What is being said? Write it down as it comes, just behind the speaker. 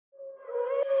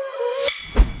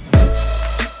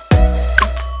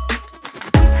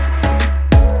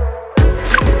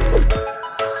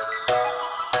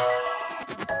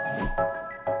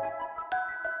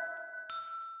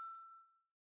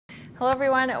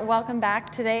everyone, welcome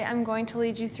back. Today I'm going to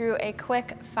lead you through a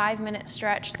quick 5-minute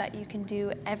stretch that you can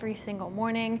do every single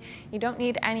morning. You don't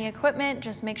need any equipment,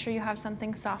 just make sure you have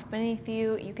something soft beneath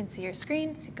you. You can see your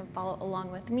screen so you can follow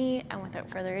along with me, and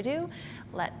without further ado,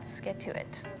 let's get to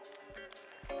it.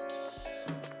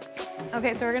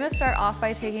 Okay, so we're gonna start off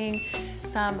by taking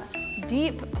some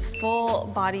deep, full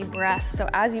body breaths. So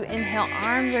as you inhale,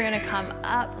 arms are gonna come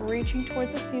up, reaching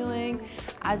towards the ceiling.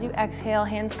 As you exhale,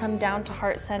 hands come down to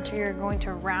heart center. You're going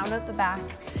to round out the back.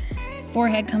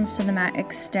 Forehead comes to the mat,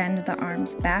 extend the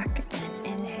arms back, and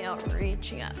inhale,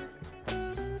 reaching up.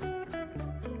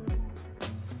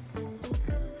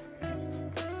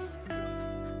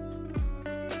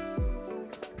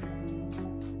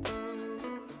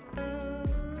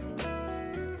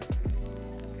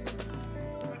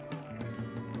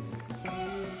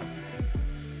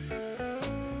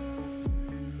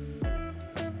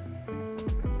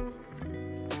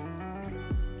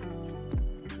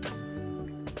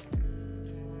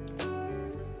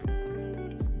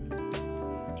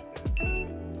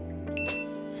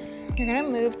 You're gonna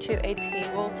move to a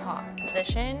tabletop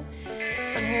position.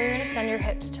 From here, you're gonna send your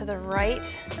hips to the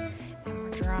right, and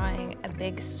we're drawing a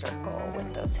big circle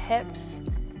with those hips.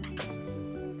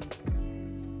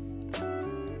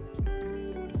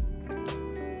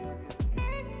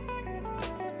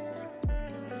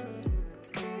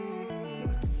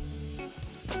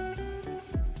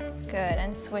 Good,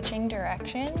 and switching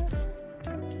directions.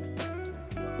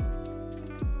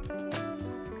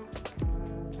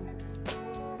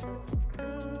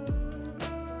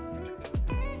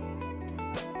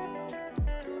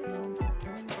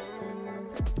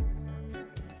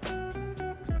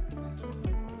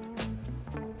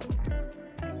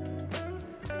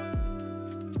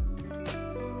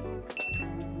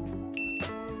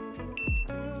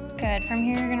 Good, from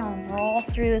here you're gonna roll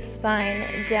through the spine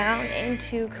down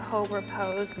into cobra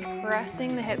pose,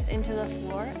 pressing the hips into the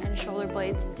floor and shoulder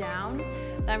blades down.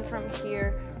 Then from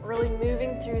here, really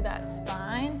moving through that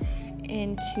spine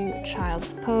into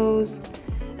child's pose.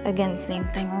 Again, same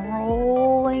thing,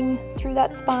 rolling through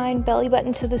that spine, belly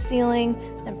button to the ceiling,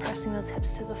 then pressing those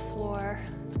hips to the floor,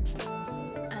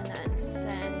 and then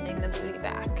sending the booty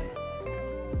back.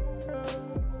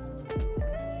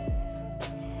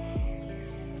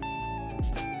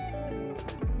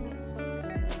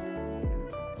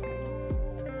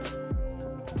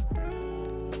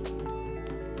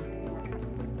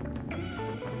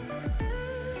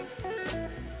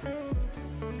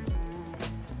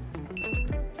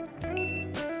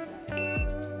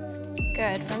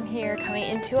 Good, from here, coming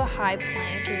into a high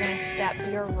plank, you're gonna step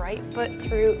your right foot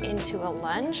through into a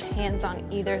lunge, hands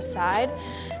on either side,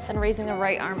 then raising the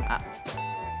right arm up.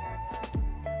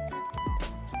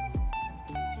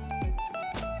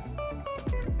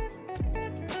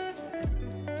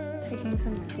 Taking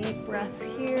some deep breaths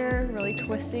here, really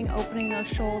twisting, opening those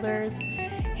shoulders.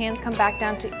 Hands come back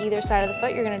down to either side of the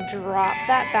foot. You're gonna drop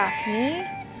that back knee,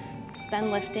 then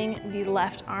lifting the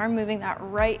left arm, moving that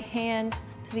right hand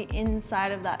the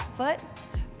inside of that foot.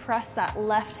 Press that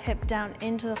left hip down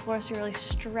into the floor so you're really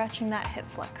stretching that hip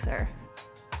flexor.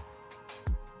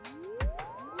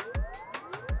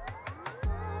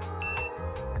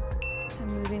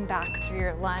 And moving back through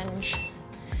your lunge.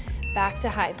 Back to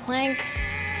high plank.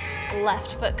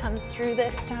 Left foot comes through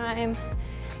this time.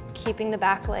 Keeping the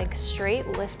back leg straight,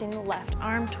 lifting the left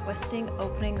arm, twisting,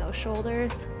 opening those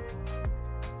shoulders.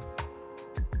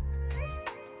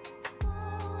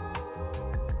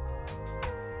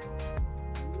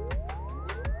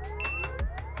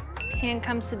 Hand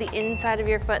comes to the inside of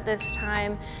your foot this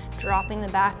time, dropping the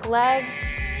back leg,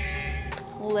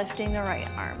 lifting the right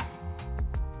arm.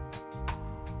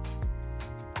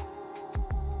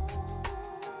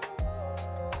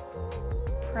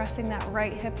 Pressing that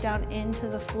right hip down into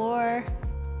the floor.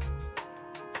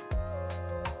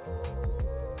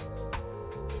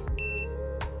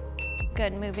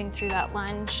 Good, moving through that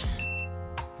lunge.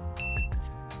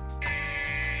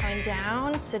 Going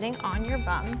down, sitting on your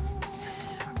bum.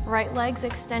 Right leg's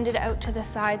extended out to the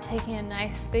side, taking a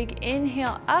nice big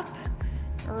inhale up,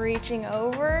 reaching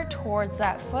over towards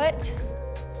that foot.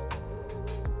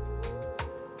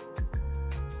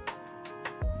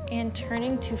 And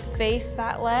turning to face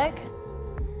that leg.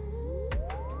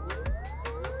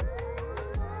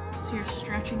 So you're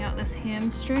stretching out this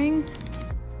hamstring.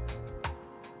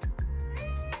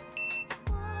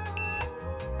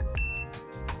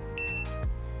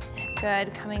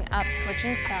 Good, coming up,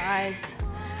 switching sides.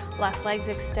 Left leg's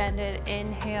extended,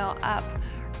 inhale up,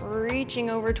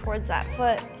 reaching over towards that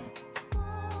foot.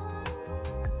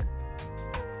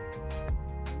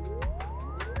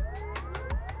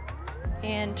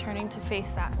 and turning to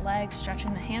face that leg,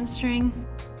 stretching the hamstring.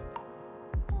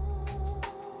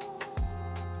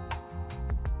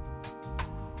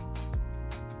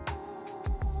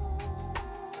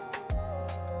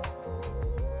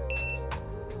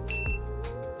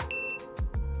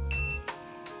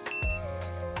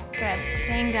 Good,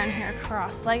 staying down here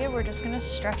cross-legged, we're just gonna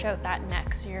stretch out that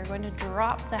neck. So you're going to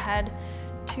drop the head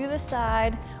to the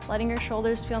side, letting your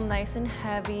shoulders feel nice and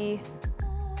heavy.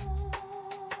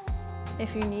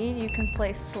 If you need, you can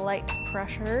place slight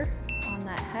pressure on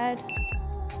that head.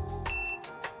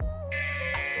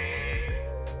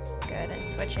 Good, and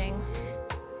switching.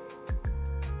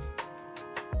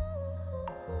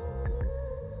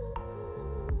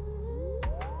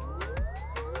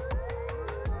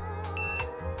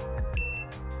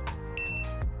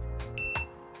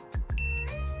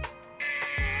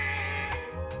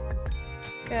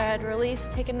 Good, release,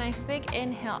 take a nice big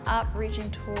inhale up,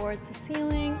 reaching towards the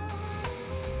ceiling.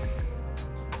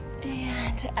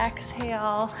 And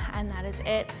exhale, and that is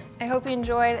it. I hope you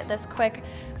enjoyed this quick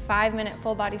 5-minute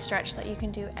full body stretch that you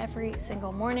can do every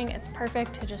single morning. It's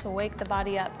perfect to just wake the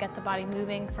body up, get the body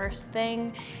moving first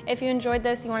thing. If you enjoyed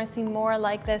this, you want to see more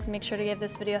like this, make sure to give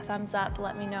this video a thumbs up.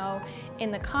 Let me know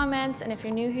in the comments. And if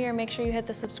you're new here, make sure you hit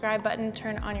the subscribe button,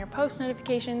 turn on your post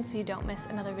notifications so you don't miss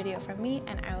another video from me,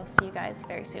 and I will see you guys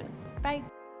very soon. Bye.